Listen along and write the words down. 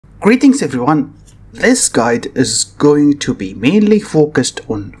Greetings everyone, this guide is going to be mainly focused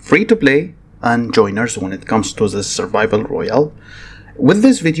on free-to-play and joiners when it comes to the survival royale. With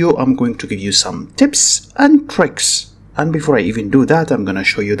this video I'm going to give you some tips and tricks, and before I even do that I'm going to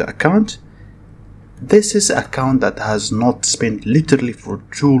show you the account. This is an account that has not spent literally for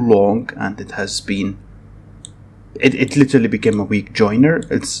too long, and it literally became a weak joiner.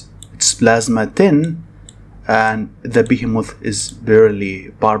 It's Plasma 10 and the behemoth is barely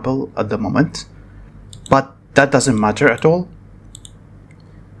barbell at the moment, but that doesn't matter at all.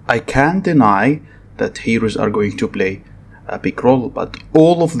 I can't deny that heroes are going to play a big role, but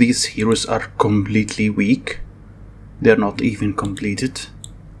all of these heroes are completely weak. They're not even completed,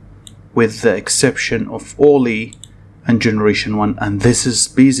 with the exception of Oli and Generation 1, and this is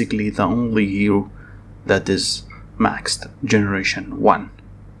basically the only hero that is maxed Generation 1.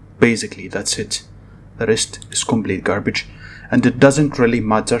 Basically that's it. The rest is complete garbage, and it doesn't really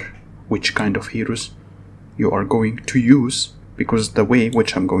matter which kind of heroes you are going to use, because the way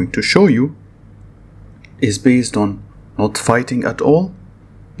which I'm going to show you is based on not fighting at all,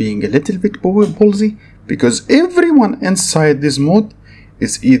 being a little bit ballsy, because everyone inside this mod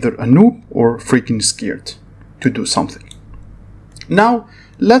is either a noob or freaking scared to do something. Now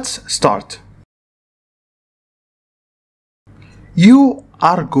let's start. You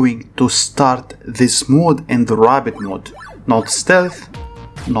are going to start this mode in the rabbit mode, not stealth,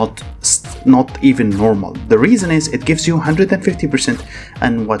 not even normal. The reason is it gives you 150%,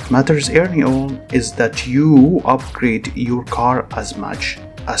 and what matters early on is that you upgrade your car as much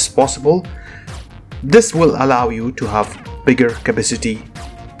as possible. This will allow you to have bigger capacity,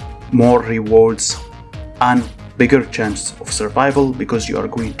 more rewards, and bigger chance of survival, because you are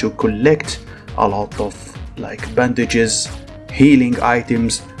going to collect a lot of like bandages, healing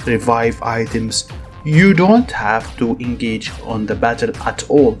items, revive items. You don't have to engage on the battle at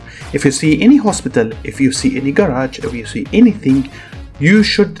all. If you see any hospital, if you see any garage, if you see anything, you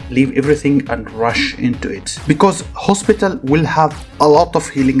should leave everything and rush into it, because hospital will have a lot of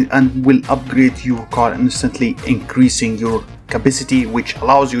healing and will upgrade your car instantly, increasing your capacity, which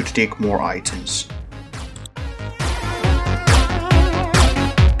allows you to take more items.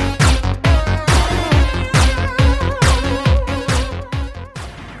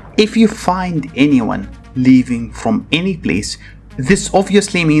 If you find anyone leaving from any place, this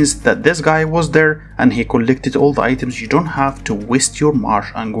obviously means that this guy was there and he collected all the items. You don't have to waste your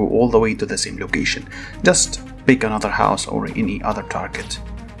march and go all the way to the same location. Just pick another house or any other target.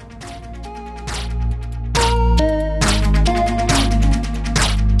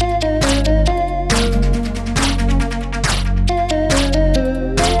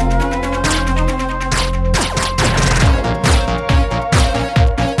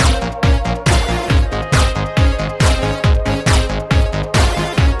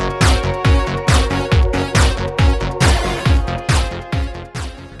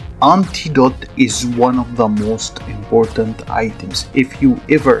 Antidote is one of the most important items. If you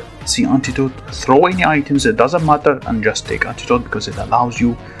ever see antidote, throw any items, it doesn't matter, and just take antidote, because it allows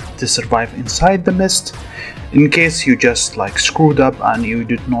you to survive inside the mist in case you just like screwed up and you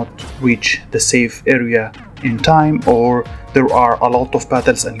did not reach the safe area in time, or there are a lot of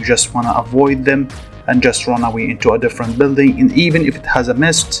battles and you just want to avoid them and just run away into a different building. And even if it has a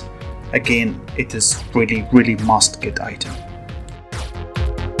mist, again, it is really must get item.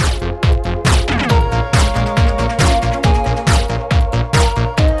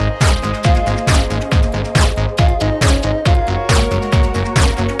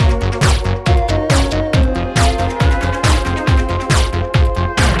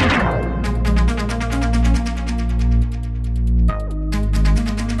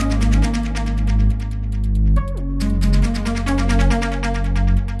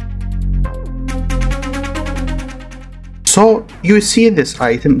 So you see this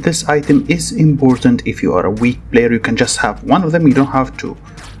item is important. If you are a weak player, you can just have one of them. You don't have to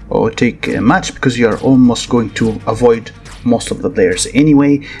take a match, because you are almost going to avoid most of the players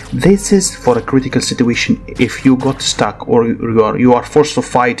anyway. This is for a critical situation. If you got stuck or you are forced to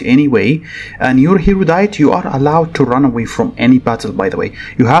fight anyway and your hero died, you are allowed to run away from any battle. By the way,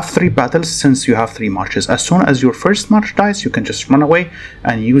 you have 3 battles since you have 3 marches. As soon as your first march dies, you can just run away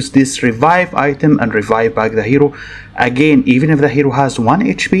and use this revive item and revive back the hero. Again, even if the hero has 1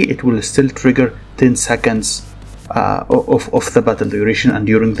 HP, it will still trigger 10 seconds of the battle duration, and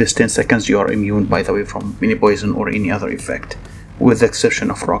during this 10 seconds you are immune, by the way, from mini poison or any other effect, with the exception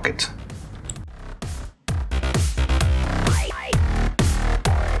of rocket.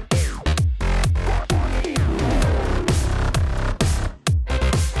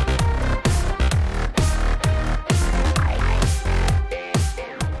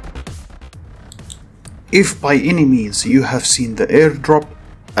 If by any means you have seen the airdrop,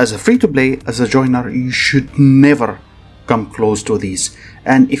 as a free-to-play, as a joiner, you should never come close to these.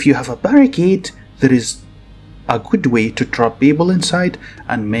 And if you have a barricade, there is a good way to trap people inside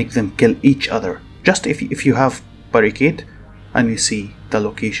and make them kill each other. Just if you have barricade and you see the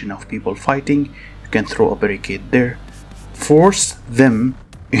location of people fighting, you can throw a barricade there, force them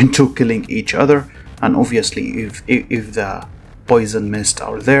into killing each other, and obviously if the poison mist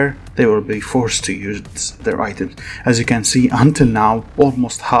are there, they will be forced to use their items. As you can see, until now,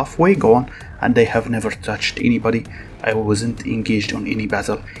 almost halfway gone, and they have never touched anybody. I wasn't engaged on any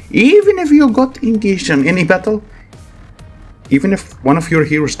battle. Even if you got engaged on any battle, even if one of your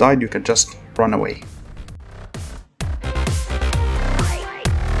heroes died, you can just run away.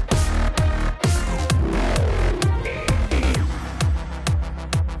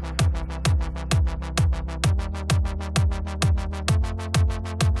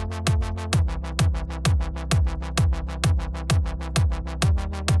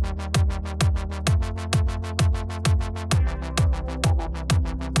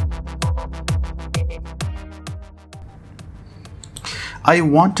 I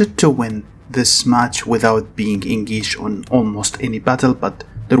wanted to win this match without being engaged on almost any battle, but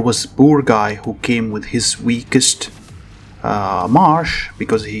there was a poor guy who came with his weakest marsh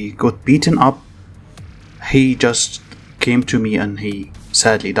because he got beaten up. He just came to me and he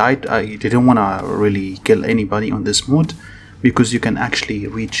sadly died. I didn't want to really kill anybody on this mode because you can actually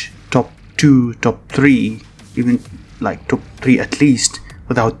reach top 2, top 3, even like top 3 at least,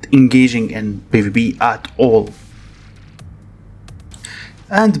 without engaging in PvP at all.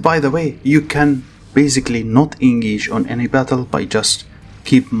 And by the way, you can basically not engage on any battle by just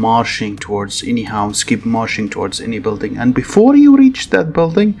keep marching towards any house, keep marching towards any building, and before you reach that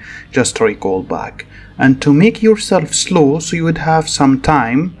building, just recall back. And to make yourself slow, so you would have some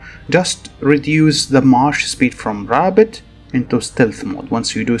time, just reduce the march speed from rapid into stealth mode.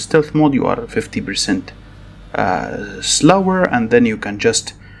 Once you do stealth mode, you are 50% slower, and then you can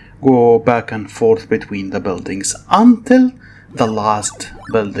just go back and forth between the buildings until the last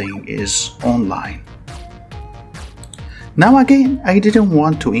building is online. Now again, I didn't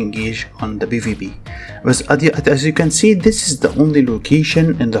want to engage on the PvP, but as you can see, this is the only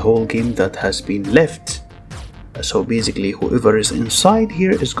location in the whole game that has been left. So basically, whoever is inside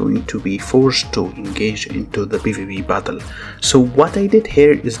here is going to be forced to engage into the PvP battle. So what I did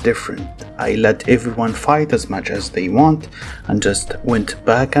here is different. I let everyone fight as much as they want and just went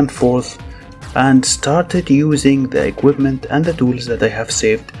back and forth and started using the equipment and the tools that I have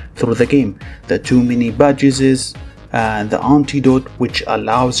saved through the game. The 2 mini badges and the antidote, which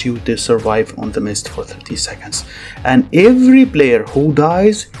allows you to survive on the mist for 30 seconds. And every player who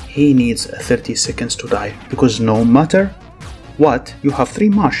dies, he needs 30 seconds to die, because no matter what, you have 3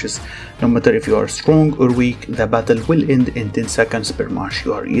 marshes. No matter if you are strong or weak, the battle will end in 10 seconds per marsh.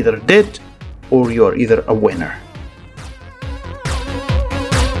 You are either dead or you are either a winner.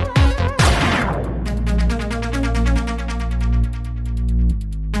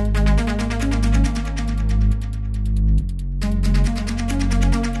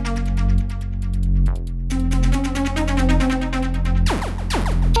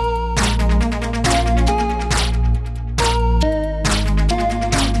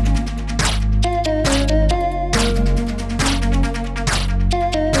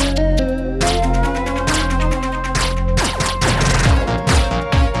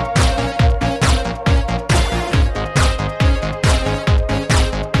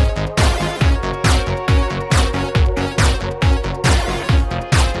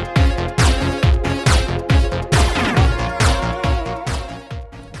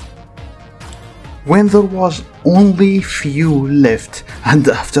 When there was only few left, and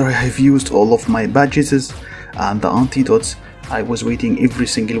after I have used all of my badges and the antidotes, I was waiting every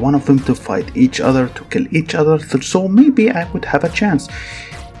single one of them to fight each other, to kill each other, so maybe I would have a chance.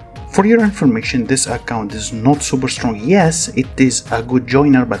 For your information, this account is not super strong. Yes, it is a good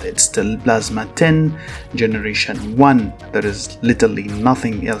joiner, but it's still Plasma 10 generation 1. There is literally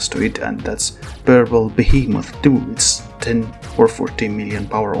nothing else to it, and that's Purple Behemoth 2. It's 10 or 14 million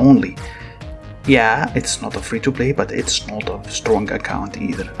power only. Yeah, it's not a free-to-play, but it's not a strong account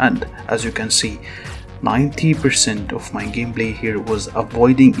either. And as you can see, 90% of my gameplay here was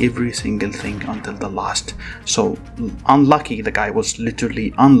avoiding every single thing until the last. So unlucky, the guy was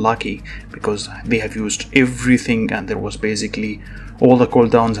literally unlucky because they have used everything and there was basically all the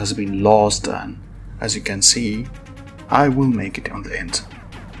cooldowns has been lost. And as you can see, I will make it on the end.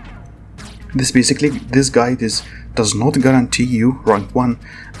 This guide does not guarantee you rank 1,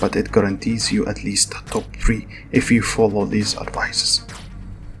 but it guarantees you at least top 3 if you follow these advices.